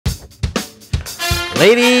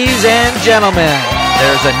Ladies and gentlemen,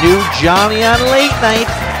 there's a new Jonny on late night.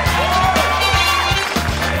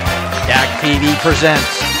 DAC TV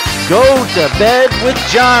presents Go to Bed with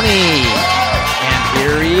Jonny. And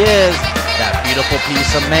here he is, that beautiful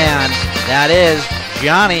piece of man. That is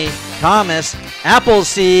Jonny Thomas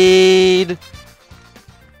Appleseed.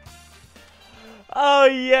 Oh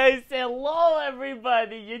yes, hello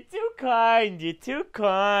everybody, you're too kind, you're too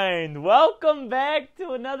kind. Welcome back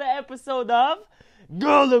to another episode of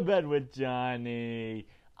Go to Bed with Jonny.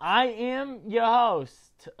 I am your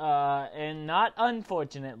host, and not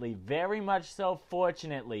unfortunately, very much so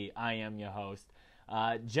fortunately, I am your host,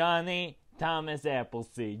 Jonny Thomas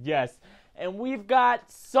Appleseed, yes. And we've got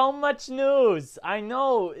so much news. I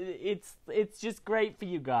know, it's just great for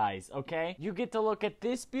you guys, okay? You get to look at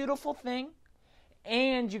this beautiful thing,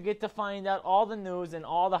 and you get to find out all the news and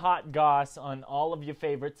all the hot goss on all of your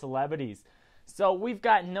favorite celebrities. So we've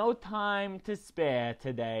got no time to spare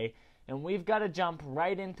today, and we've got to jump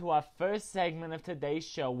right into our first segment of today's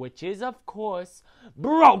show, which is, of course,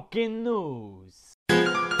 Broken News.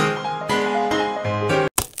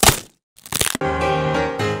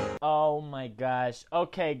 Oh my gosh.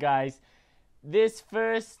 Okay, guys. This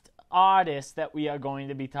first artist that we are going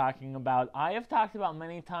to be talking about, I have talked about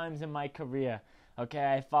many times in my career.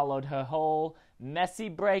 Okay, I followed her whole messy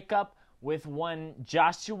breakup with one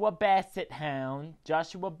Joshua Bassett, her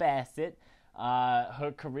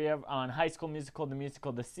career on High School Musical,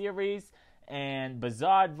 the series, and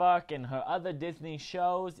Bizaardvark and her other Disney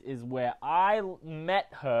shows is where I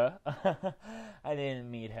met her. I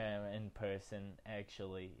didn't meet her in person,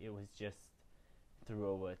 actually. It was just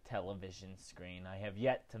through a television screen. I have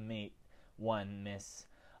yet to meet one Miss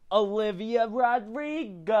Olivia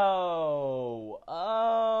Rodrigo.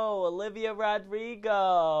 Oh, Olivia Rodrigo.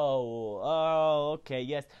 Oh, okay,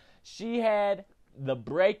 yes. She had the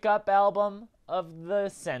breakup album of the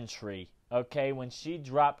century, okay, when she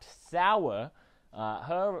dropped Sour,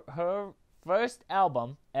 her first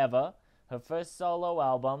album ever, her first solo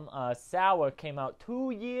album, Sour, came out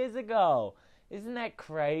 2 years ago. Isn't that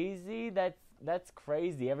crazy? That's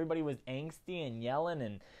crazy. Everybody was angsty and yelling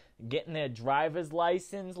and getting their driver's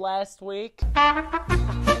license last week. I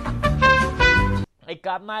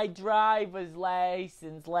got my driver's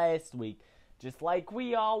license last week, just like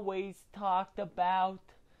we always talked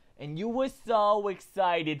about, and you were so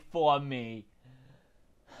excited for me.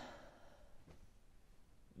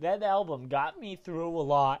 That album got me through a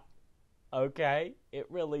lot, okay? It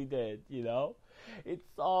really did, you know?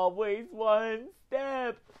 It's always one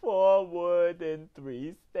step forward and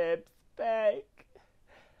 3 steps back.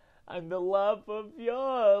 I'm the love of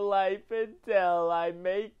your life until I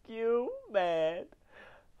make you mad.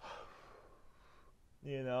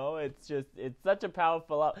 You know, it's such a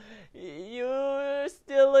powerful, you're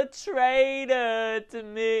still a traitor to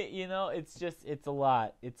me. You know, it's a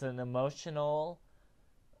lot. It's an emotional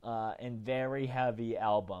and very heavy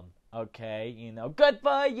album, okay? You know, good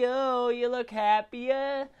for you. You look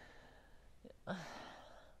happier.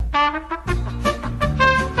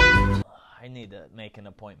 I need to make an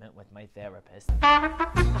appointment with my therapist.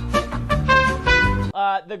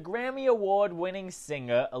 The Grammy Award-winning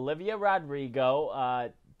singer Olivia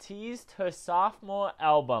Rodrigo teased her sophomore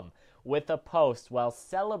album with a post while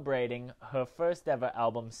celebrating her first ever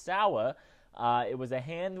album, Sour. It was a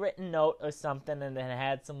handwritten note or something, and it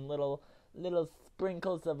had some little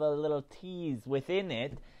sprinkles of a little tease within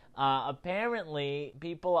it. Apparently,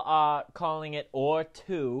 people are calling it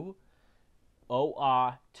OR2,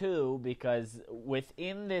 because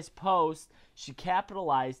within this post, she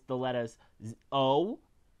capitalized the letters O,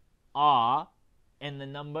 R, and the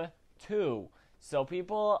number 2. So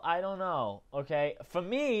people, I don't know, okay? For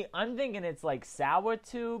me, I'm thinking it's like Sour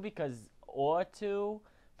 2 because or 2,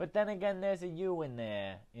 but then again, there's a U in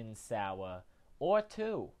there in Sour. Or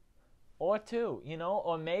 2, you know?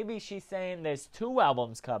 Or maybe she's saying there's 2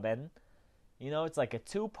 albums coming. You know, it's like a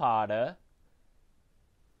 2-parter.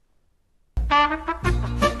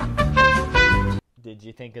 Did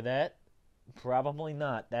you think of that? Probably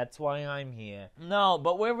not. That's why I'm here. No,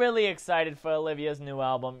 but we're really excited for Olivia's new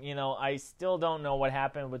album. You know, I still don't know what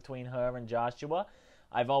happened between her and Joshua.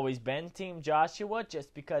 I've always been Team Joshua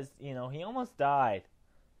just because, you know, he almost died.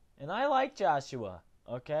 And I like Joshua,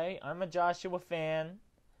 okay? I'm a Joshua fan.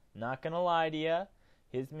 Not gonna lie to you.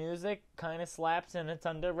 His music kind of slaps and it's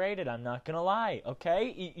underrated. I'm not gonna lie,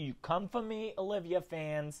 okay? You come for me, Olivia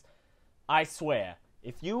fans. I swear.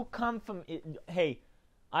 If you come from... Hey,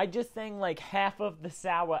 I just sang like half of the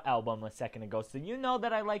Sour album a second ago, so you know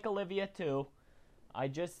that I like Olivia too. I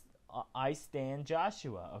just I stand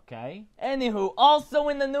Joshua, okay? Anywho, also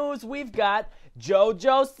in the news, we've got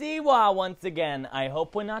Jojo Siwa once again. I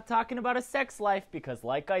hope we're not talking about a sex life because,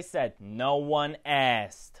 like I said, no one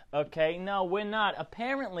asked, okay? No, we're not.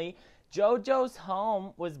 Apparently, Jojo's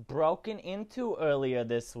home was broken into earlier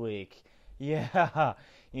this week. Yeah,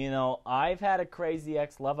 I've had a crazy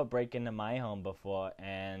ex-lover break into my home before,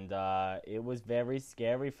 and it was very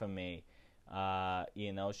scary for me.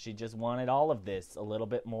 She just wanted all of this a little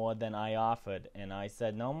bit more than I offered, and I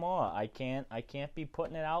said no more. I can't be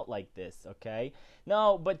putting it out like this, okay?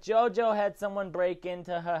 No, but Jojo had someone break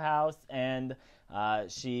into her house, and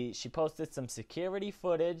she posted some security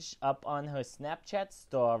footage up on her Snapchat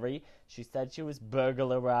story. She said she was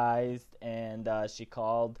burglarized, and she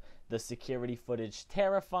called the security footage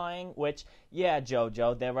terrifying, which, yeah,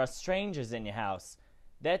 Jojo, there are strangers in your house.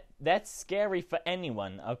 That's scary for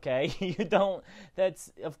anyone, okay?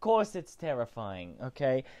 Of course it's terrifying,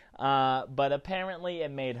 okay? But apparently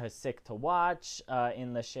it made her sick to watch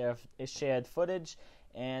in the shared footage.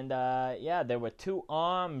 And, there were 2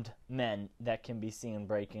 armed men that can be seen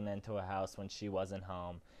breaking into a house when she wasn't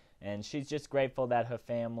home. And she's just grateful that her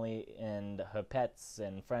family and her pets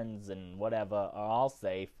and friends and whatever are all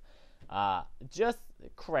safe. Just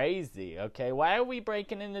crazy, okay? Why are we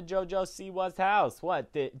breaking into Jojo Siwa's house?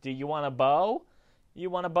 What, do you want a bow? You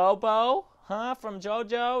want a bow? Huh, from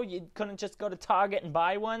Jojo? You couldn't just go to Target and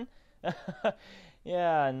buy one?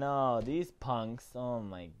 Yeah, no, these punks, oh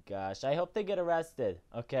my gosh. I hope they get arrested,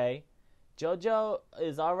 okay? Jojo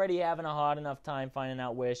is already having a hard enough time finding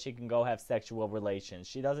out where she can go have sexual relations.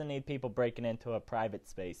 She doesn't need people breaking into her private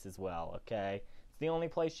space as well, okay? It's the only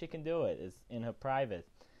place she can do it is in her private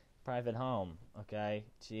home, okay?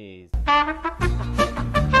 Jeez.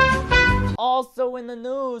 Also in the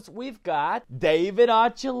news, we've got David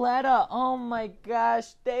Archuleta. Oh my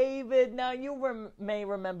gosh, David. Now, you may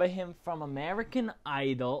remember him from American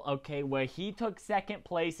Idol, okay, where he took second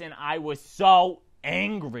place, and I was so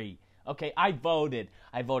angry. Okay, I voted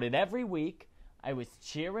every week. I was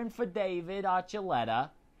cheering for David Archuleta,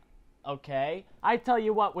 okay? I tell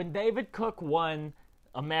you what, when David Cook won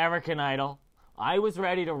American Idol, I was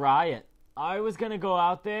ready to riot. I was going to go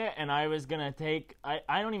out there and I was going to take...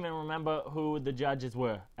 I don't even remember who the judges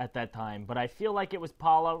were at that time, but I feel like it was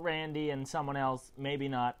Paula, Randy, and someone else. Maybe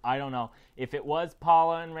not. I don't know. If it was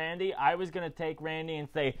Paula and Randy, I was going to take Randy and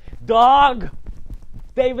say, "Dog!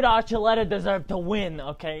 David Archuleta deserved to win,"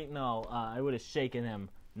 okay? No, I would have shaken him,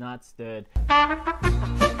 not stood. But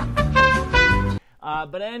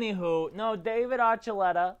anywho, no, David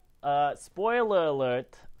Archuleta, spoiler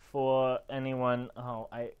alert for anyone. Oh,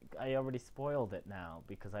 I already spoiled it now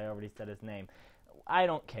because I already said his name. I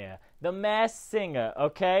don't care. The Masked Singer,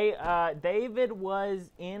 okay? David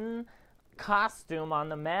was in costume on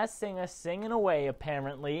The Masked Singer singing away,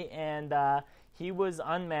 apparently, and he was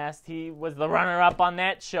unmasked. He was the runner-up on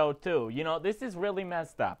that show, too. This is really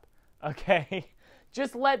messed up, okay?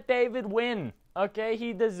 Just let David win, okay?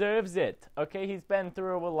 He deserves it, okay? He's been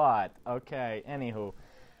through a lot, okay? Anywho.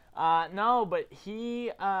 No, but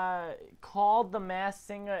he called the Masked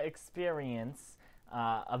Singer experience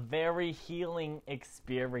a very healing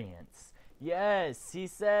experience. Yes, he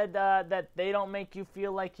said that they don't make you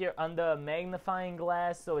feel like you're under a magnifying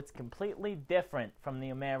glass, so it's completely different from the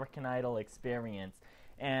American Idol experience.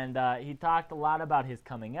 And he talked a lot about his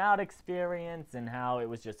coming out experience and how it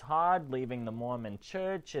was just hard leaving the Mormon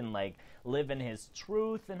church and, like, living his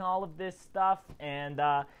truth and all of this stuff. And,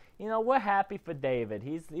 we're happy for David.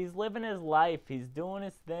 He's living his life. He's doing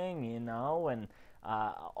his thing, and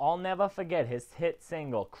I'll never forget his hit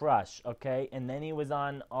single, Crush, okay? And then he was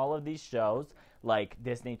on all of these shows, like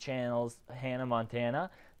Disney Channel's Hannah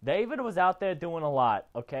Montana. David was out there doing a lot,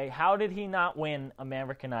 okay? How did he not win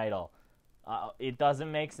American Idol? It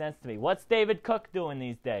doesn't make sense to me. What's David Cook doing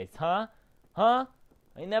these days, huh? I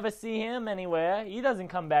never see him anywhere. He doesn't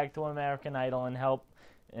come back to American Idol and help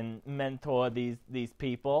and mentor these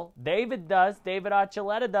people. David does. David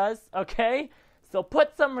Archuleta does, okay? So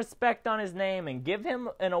put some respect on his name and give him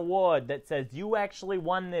an award that says you actually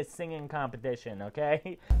won this singing competition,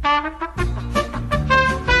 okay?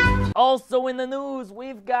 Also in the news,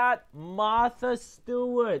 we've got Martha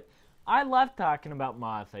Stewart. I love talking about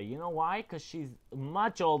Martha. You know why? Because she's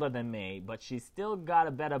much older than me, but she's still got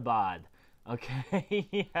a better bod, okay?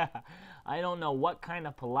 Yeah. I don't know what kind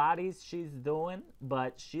of Pilates she's doing,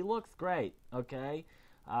 but she looks great, okay?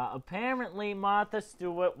 Apparently, Martha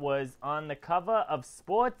Stewart was on the cover of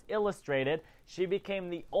Sports Illustrated. She became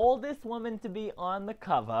the oldest woman to be on the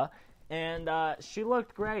cover, And she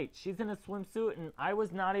looked great. She's in a swimsuit, and I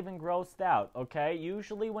was not even grossed out, okay?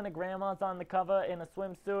 Usually when a grandma's on the cover in a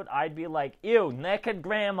swimsuit, I'd be like, ew, naked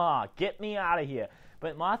grandma, get me out of here.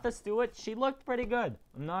 But Martha Stewart, she looked pretty good.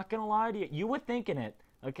 I'm not going to lie to you. You were thinking it,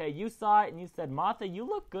 okay? You saw it, and you said, Martha, you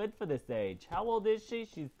look good for this age. How old is she?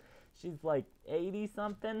 She's like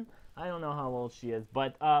 80-something. I don't know how old she is.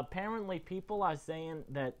 But apparently people are saying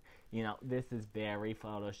that, you know, this is very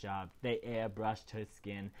photoshopped. They airbrushed her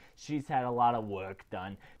skin. She's had a lot of work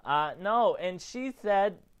done. No, and she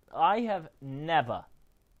said, I have never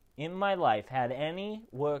in my life had any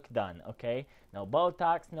work done, okay? No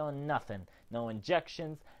Botox, no nothing. No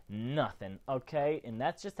injections, nothing, okay? And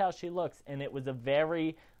that's just how she looks. And it was a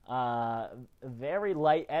very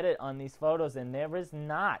light edit on these photos, and there is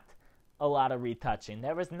not a lot of retouching.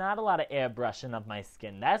 There is not a lot of airbrushing of my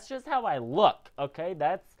skin. That's just how I look, okay?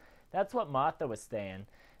 That's what Martha was saying.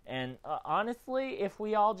 And honestly, if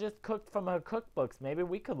we all just cooked from her cookbooks, maybe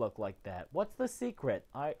we could look like that. What's the secret?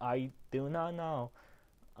 I do not know.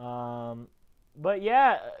 But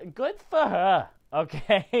yeah, good for her,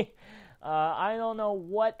 okay? I don't know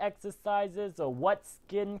what exercises or what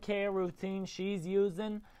skincare routine she's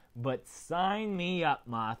using, but sign me up,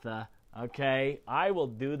 Martha, okay? I will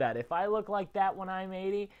do that. If I look like that when I'm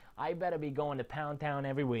 80, I better be going to Pound Town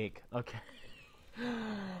every week, okay?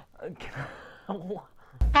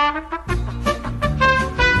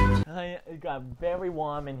 It got very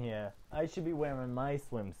warm in here. I should be wearing my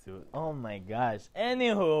swimsuit. Oh my gosh.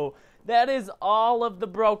 Anywho, that is all of the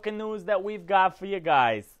broken news that we've got for you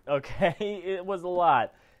guys. Okay? It was a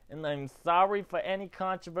lot. And I'm sorry for any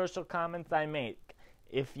controversial comments I make.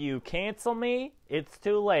 If you cancel me, it's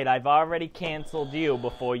too late. I've already canceled you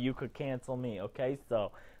before you could cancel me. Okay?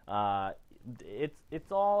 So,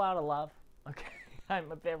 it's all out of love. Okay?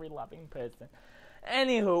 I'm a very loving person.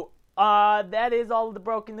 Anywho, that is all of the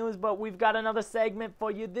broken news, but we've got another segment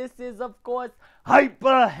for you. This is, of course,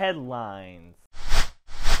 Hyper Headlines.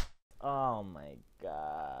 Oh my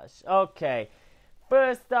gosh. Okay.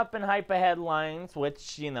 First up in Hyper Headlines,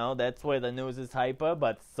 which, you know, that's where the news is hyper,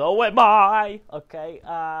 but so am I. Okay.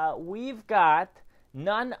 We've got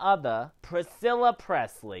none other Priscilla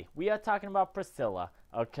Presley. We are talking about Priscilla.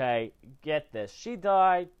 Okay. Get this. She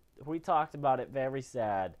died. We talked about it. Very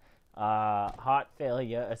sad. Heart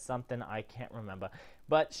failure or something. I can't remember.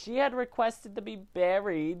 But she had requested to be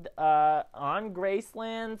buried on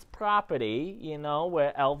Graceland's property, you know,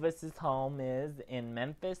 where Elvis's home is in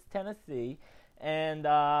Memphis, Tennessee. And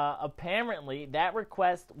apparently that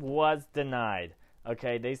request was denied.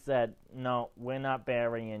 Okay, they said, no, we're not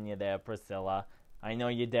burying you there, Priscilla. I know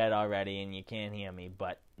you're dead already and you can't hear me,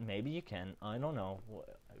 but maybe you can. I don't know.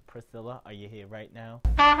 Priscilla, are you here right now?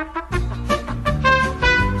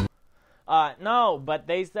 No, but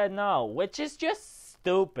they said no, which is just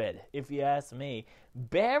stupid, if you ask me.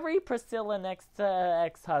 Bury Priscilla next to her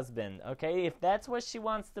ex-husband, okay? If that's where she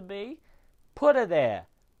wants to be, put her there,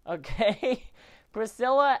 okay?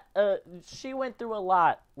 Priscilla, she went through a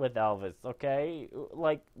lot with Elvis, okay?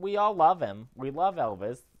 Like, we all love him. We love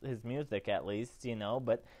Elvis, his music at least, you know,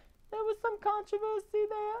 but there was some controversy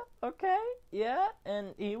there, okay? Yeah,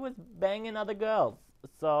 and he was banging other girls.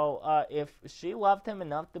 So, if she loved him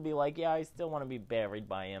enough to be like, yeah, I still want to be buried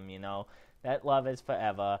by him, you know, that love is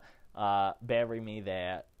forever, bury me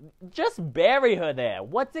there. Just bury her there.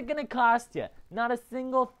 What's it gonna cost you? Not a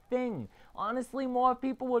single thing. Honestly, more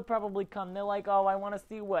people would probably come. They're like, oh, I want to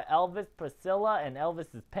see where Elvis, Priscilla, and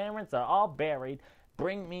Elvis's parents are all buried.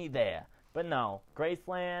 Bring me there. But no,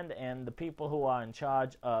 Graceland and the people who are in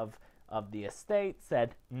charge of the estate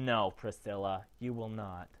said, no, Priscilla, you will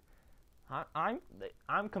not.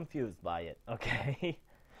 I'm confused by it, okay?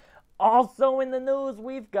 Also in the news,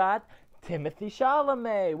 we've got Timothy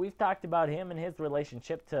Chalamet. We've talked about him and his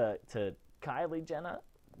relationship to Kylie Jenner.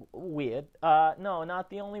 Weird. No, not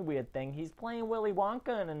the only weird thing. He's playing Willy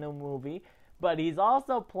Wonka in a new movie, but he's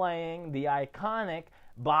also playing the iconic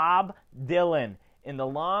Bob Dylan in the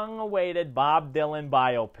long-awaited Bob Dylan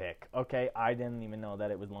biopic. Okay, I didn't even know that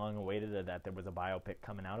it was long-awaited or that there was a biopic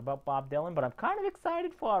coming out about Bob Dylan, but I'm kind of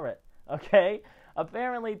excited for it. Okay?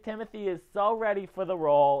 Apparently, Timothy is so ready for the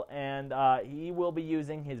role, and he will be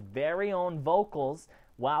using his very own vocals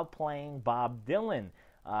while playing Bob Dylan.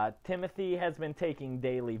 Timothy has been taking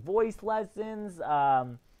daily voice lessons,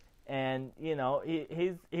 and, you know,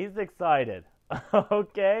 he's excited.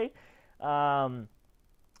 Okay?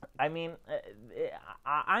 I mean,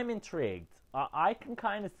 I'm intrigued. I can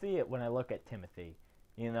kind of see it when I look at Timothy,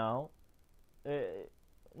 you know?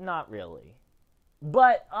 Not really.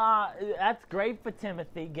 But that's great for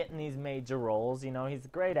Timothy, getting these major roles. You know, he's a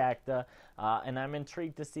great actor, and I'm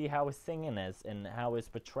intrigued to see how his singing is and how his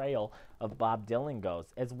portrayal of Bob Dylan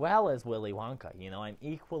goes, as well as Willy Wonka. You know, I'm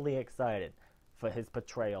equally excited for his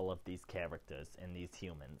portrayal of these characters and these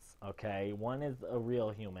humans, okay? One is a real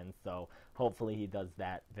human, so hopefully he does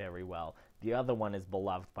that very well. The other one is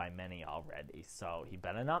beloved by many already, so he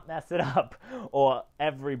better not mess it up, or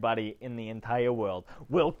everybody in the entire world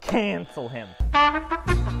will cancel him.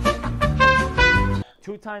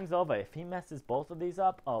 2 times over, if he messes both of these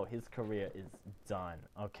up, oh, his career is done,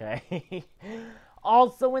 okay?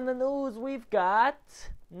 Also in the news, we've got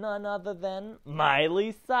none other than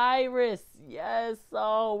Miley Cyrus. Yes,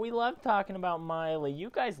 oh, we love talking about Miley. You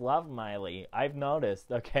guys love Miley, I've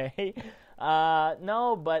noticed, okay?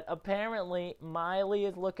 No, but apparently Miley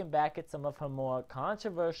is looking back at some of her more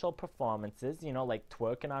controversial performances, you know, like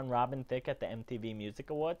twerking on Robin Thicke at the MTV Music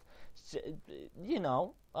Awards. She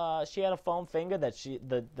had a foam finger that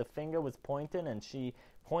the finger was pointing, and she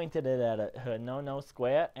pointed it at her no-no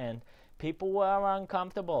square, and people were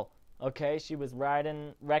uncomfortable. Okay, she was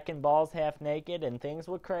riding wrecking balls half naked, and things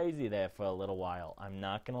were crazy there for a little while. I'm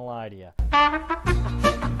not gonna lie to you.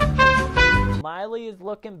 Miley is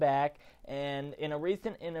looking back, and in a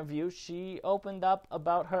recent interview, she opened up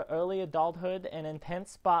about her early adulthood and intense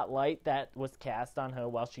spotlight that was cast on her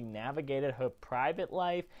while she navigated her private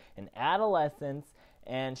life and adolescence,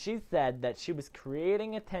 and she said that she was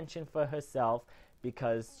creating attention for herself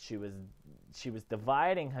because she was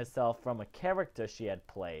dividing herself from a character she had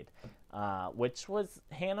played, which was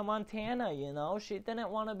Hannah Montana, you know. She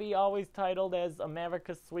didn't want to be always titled as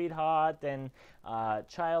America's sweetheart and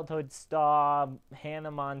childhood star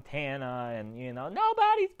Hannah Montana, and, you know,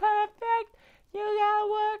 nobody's perfect, you gotta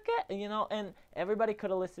work it, you know. And everybody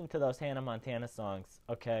could have listened to those Hannah Montana songs,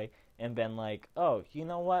 okay, and been like, oh, you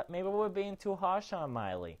know what, maybe we're being too harsh on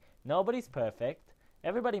Miley. Nobody's perfect.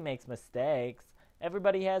 Everybody makes mistakes.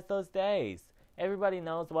 Everybody has those days. Everybody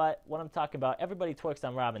knows what I'm talking about. Everybody twerks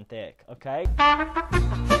on Robin Thicke, okay?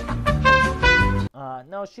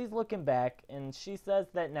 No, she's looking back, and she says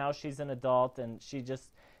that now she's an adult, and she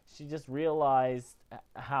just realized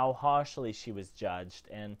how harshly she was judged.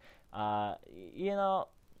 And, you know,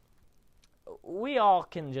 we all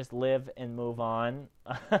can just live and move on.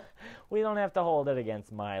 We don't have to hold it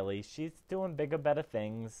against Miley. She's doing bigger, better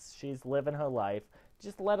things. She's living her life.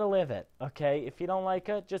 Just let her live it, okay? If you don't like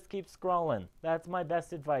her, just keep scrolling. That's my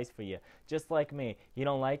best advice for you. Just like me. You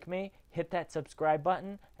don't like me? Hit that subscribe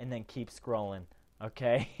button and then keep scrolling,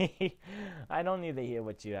 okay? I don't need to hear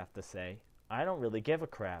what you have to say. I don't really give a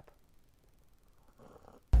crap.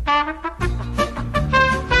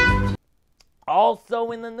 Also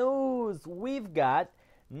in the news, we've got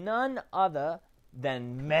none other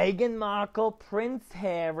than Meghan Markle, Prince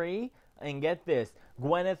Harry, and get this,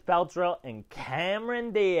 Gwyneth Paltrow and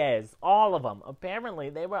Cameron Diaz, all of them.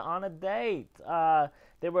 Apparently, they were on a date.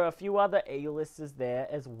 There were a few other A-listers there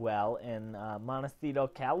as well in Montecito,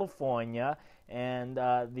 California, and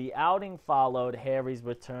the outing followed Harry's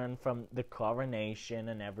return from the coronation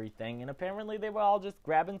and everything, and apparently they were all just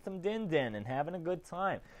grabbing some din-din and having a good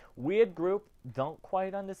time. Weird group, don't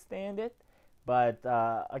quite understand it, but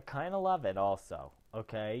I kind of love it also,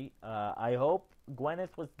 okay? I hope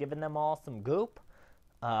Gwyneth was giving them all some goop,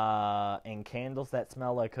 and candles that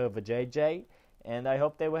smell like her vajayjay, and I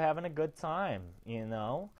hope they were having a good time, you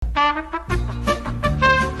know.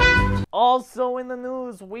 Also in the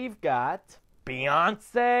news, we've got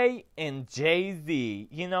Beyonce and Jay-Z.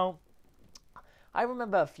 You know, I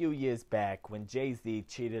remember a few years back when Jay-Z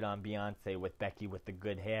cheated on Beyonce with Becky with the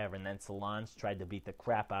good hair, and then Solange tried to beat the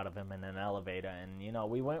crap out of him in an elevator, and, you know,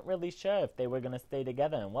 we weren't really sure if they were going to stay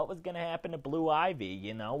together and what was going to happen to Blue Ivy,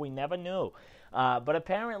 you know, we never knew. But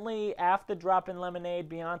apparently, after dropping Lemonade,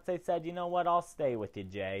 Beyonce said, you know what, I'll stay with you,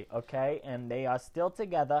 Jay, okay? And they are still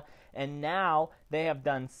together, and now they have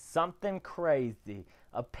done something crazy.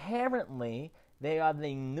 Apparently, they are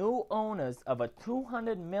the new owners of a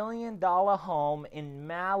 $200 million home in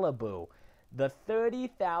Malibu. The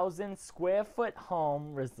 30,000 square foot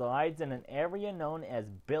home resides in an area known as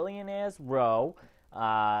Billionaires Row,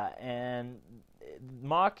 and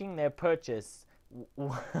marking their purchase,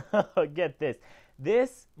 get this,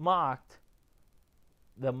 this marked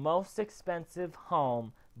the most expensive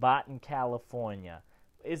home bought in California.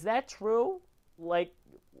 Is that true? Like,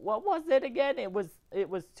 what was it again? It was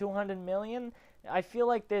 $200 million. I feel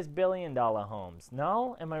like there's $1 billion homes.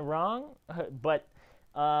 No? Am I wrong? But,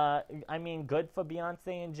 I mean, good for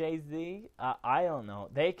Beyonce and Jay-Z? I don't know.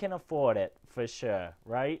 They can afford it, for sure,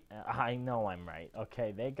 right? I know I'm right,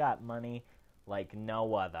 okay? They got money like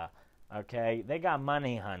no other, okay? They got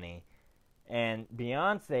money, honey. And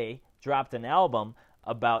Beyonce dropped an album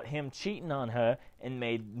about him cheating on her and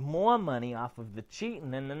made more money off of the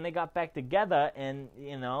cheating, and then they got back together and,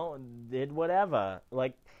 did whatever.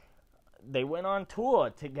 Like, they went on tour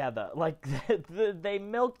together. Like, they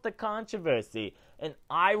milked the controversy, and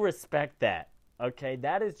I respect that. Okay,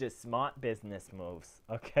 that is just smart business moves.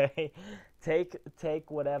 Okay, take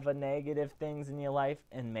whatever negative things in your life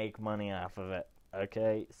and make money off of it.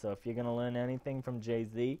 Okay, so if you're gonna learn anything from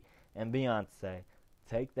Jay-Z and Beyonce,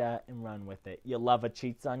 take that and run with it. Your lover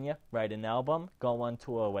cheats on you, write an album, go on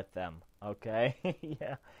tour with them. Okay,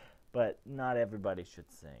 yeah, but not everybody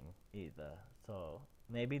should sing either. So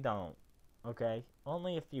maybe don't. Okay,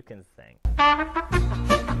 only if you can sing.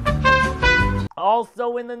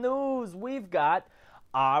 Also in the news, we've got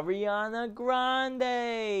Ariana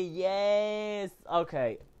Grande. Yes.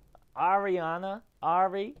 Okay. Ari,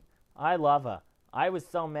 I love her. I was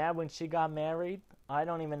so mad when she got married. I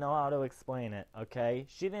don't even know how to explain it, okay?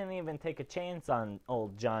 She didn't even take a chance on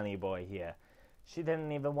old Johnny boy here. She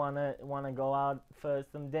didn't even want to go out for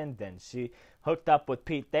some din-din. She hooked up with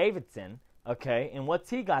Pete Davidson, okay? And what's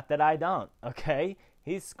he got that I don't, okay?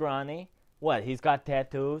 He's scrawny. What, he's got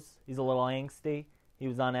tattoos? He's a little angsty? He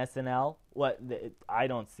was on SNL? What, I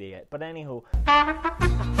don't see it. But anywho,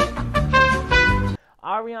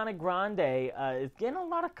 Ariana Grande is getting a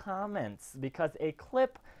lot of comments because a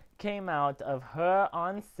clip came out of her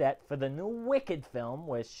on set for the new Wicked film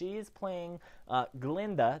where she's playing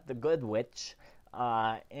Glinda, the Good Witch,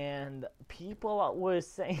 and people were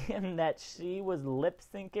saying that she was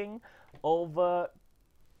lip-syncing over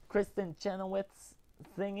Kristen Chenoweth's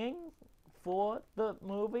singing for the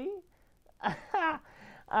movie.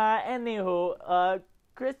 Anywho,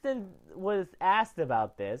 Kristen was asked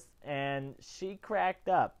about this, and she cracked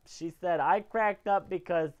up. She said, I cracked up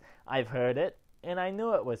because I've heard it, and I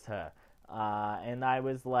knew it was her. And I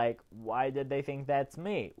was like, why did they think that's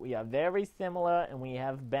me? We are very similar, and we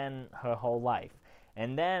have been her whole life.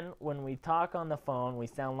 And then, when we talk on the phone, we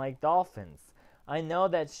sound like dolphins. I know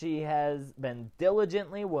that she has been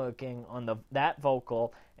diligently working on that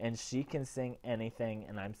vocal, and she can sing anything,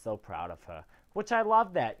 and I'm so proud of her. Which I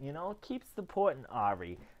love that, keep supporting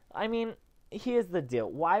Ari. I mean, here's the deal.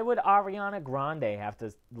 Why would Ariana Grande have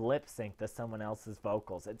to lip sync to someone else's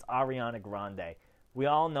vocals? It's Ariana Grande. We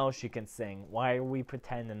all know she can sing. Why are we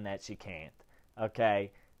pretending that she can't?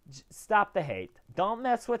 Okay? Stop the hate. Don't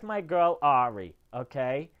mess with my girl Ari,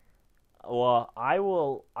 okay? Or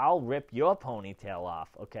I'll rip your ponytail off,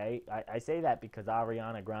 okay? I say that because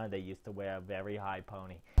Ariana Grande used to wear a very high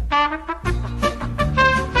pony.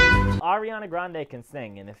 Ariana Grande can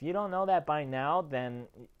sing, and if you don't know that by now, then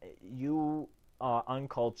you are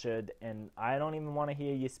uncultured, and I don't even want to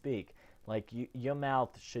hear you speak. Like, your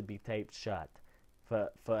mouth should be taped shut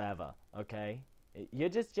forever, okay? You're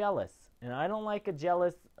just jealous, and I don't like a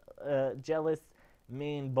jealous,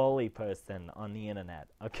 mean bully person on the internet,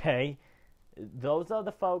 okay? Those are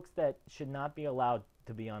the folks that should not be allowed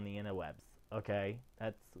to be on the interwebs, okay?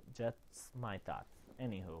 That's just my thoughts.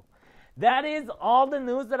 Anywho, that is all the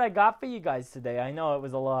news that I got for you guys today. I know it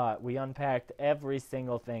was a lot. We unpacked every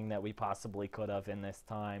single thing that we possibly could have in this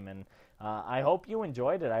time, and I hope you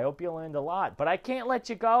enjoyed it. I hope you learned a lot. But I can't let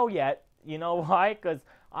you go yet. You know why? Because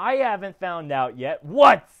I haven't found out yet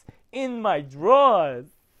what's in my drawers.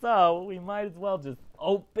 So we might as well just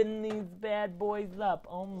open these bad boys up.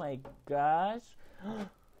 Oh my gosh.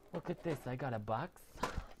 Look at this. I got a box.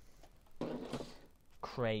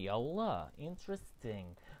 Crayola.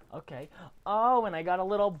 Interesting. Okay. Oh, and I got a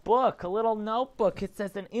little book, a little notebook. It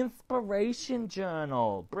says an inspiration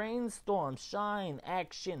journal. Brainstorm, shine,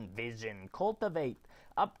 action, vision, cultivate,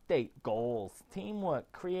 update, goals,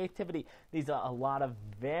 teamwork, creativity. These are a lot of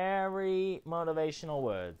very motivational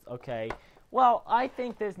words, okay? Well, I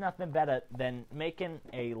think there's nothing better than making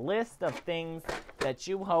a list of things that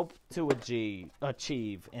you hope to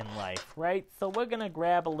achieve in life, right? So we're going to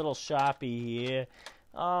grab a little Sharpie here.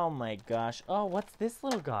 Oh my gosh. Oh, what's this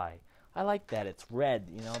little guy? I like that. It's red.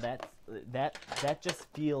 You know, that just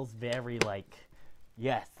feels very like,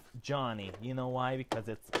 yes, Johnny. You know why? Because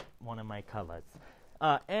it's one of my colors.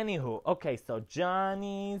 Anywho, okay, so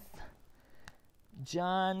Johnny's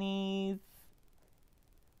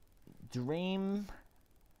dream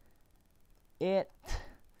it,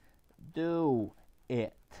 do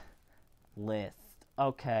it list.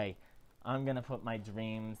 Okay. I'm going to put my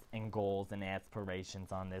dreams and goals and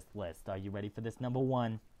aspirations on this list. Are you ready for this? Number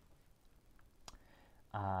 1,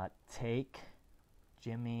 take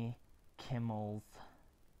Jimmy Kimmel's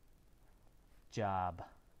job.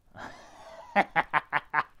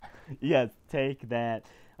 Yes, take that.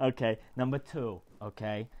 Okay, number 2,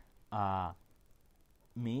 okay,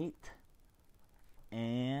 meet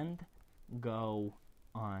and go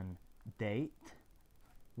on date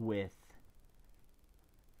with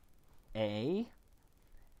A,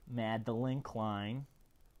 Madeline Klein,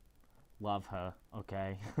 love her,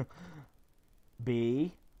 okay,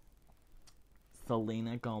 B,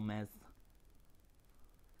 Selena Gomez,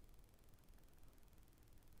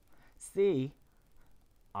 C,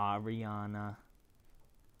 Ariana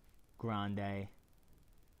Grande,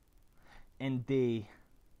 and D,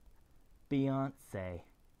 Beyonce,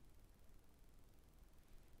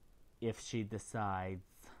 if she decides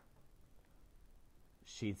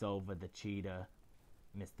she's over the cheater,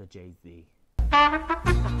 Mr. Jay-Z.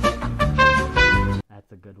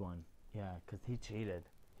 That's a good one. Yeah, because he cheated.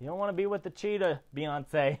 You don't want to be with the cheater,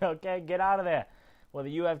 Beyonce, okay? Get out of there. Whether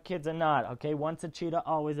you have kids or not, okay? Once a cheater,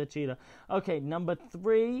 always a cheater. Okay, number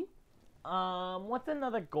 3. What's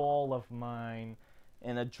another goal of mine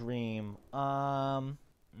and a dream? Not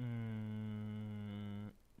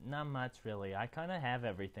much, really. I kind of have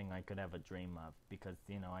everything I could ever dream of because,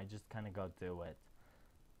 you know, I just kind of go do it.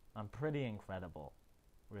 I'm pretty incredible,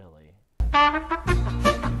 really.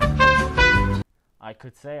 I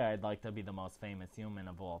could say I'd like to be the most famous human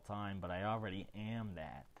of all time, but I already am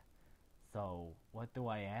that. So, what do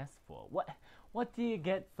I ask for? What do you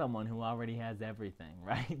get someone who already has everything,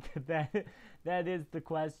 right? That is the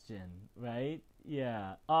question, right?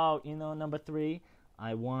 Yeah. Oh, you know, number 3,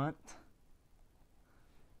 I want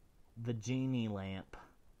the genie lamp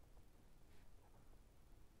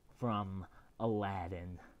from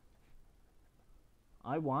Aladdin.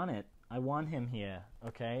 I want it. I want him here,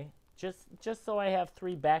 okay? Just so I have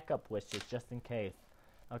 3 backup wishes, just in case,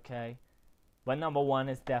 okay? But number 1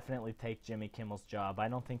 is definitely take Jimmy Kimmel's job. I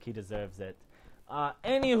don't think he deserves it.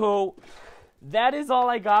 Anywho, that is all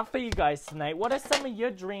I got for you guys tonight. What are some of your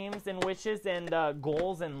dreams and wishes and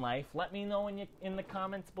goals in life? Let me know in the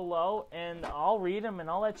comments below, and I'll read them, and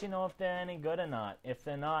I'll let you know if they're any good or not. If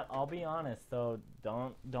they're not, I'll be honest, so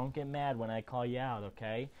don't get mad when I call you out,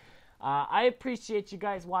 okay? I appreciate you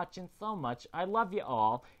guys watching so much. I love you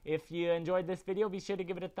all. If you enjoyed this video, be sure to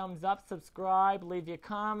give it a thumbs up, subscribe, leave your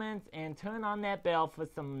comments, and turn on that bell for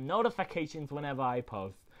some notifications whenever I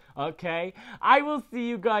post. Okay? I will see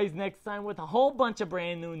you guys next time with a whole bunch of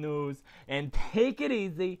brand new news. And take it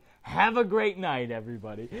easy. Have a great night,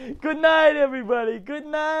 everybody. Good night, everybody. Good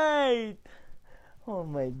night. Oh,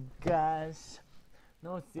 my gosh.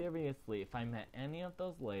 No, seriously, if I met any of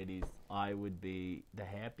those ladies, I would be the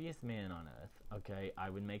happiest man on earth, okay? I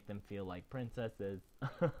would make them feel like princesses.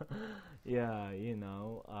 Yeah, you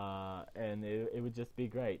know, and it would just be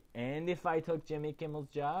great. And if I took Jimmy Kimmel's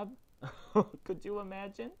job, could you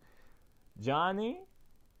imagine? Johnny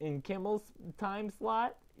in Kimmel's time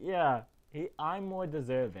slot? Yeah, I'm more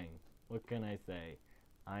deserving. What can I say?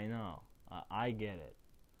 I know. I get it.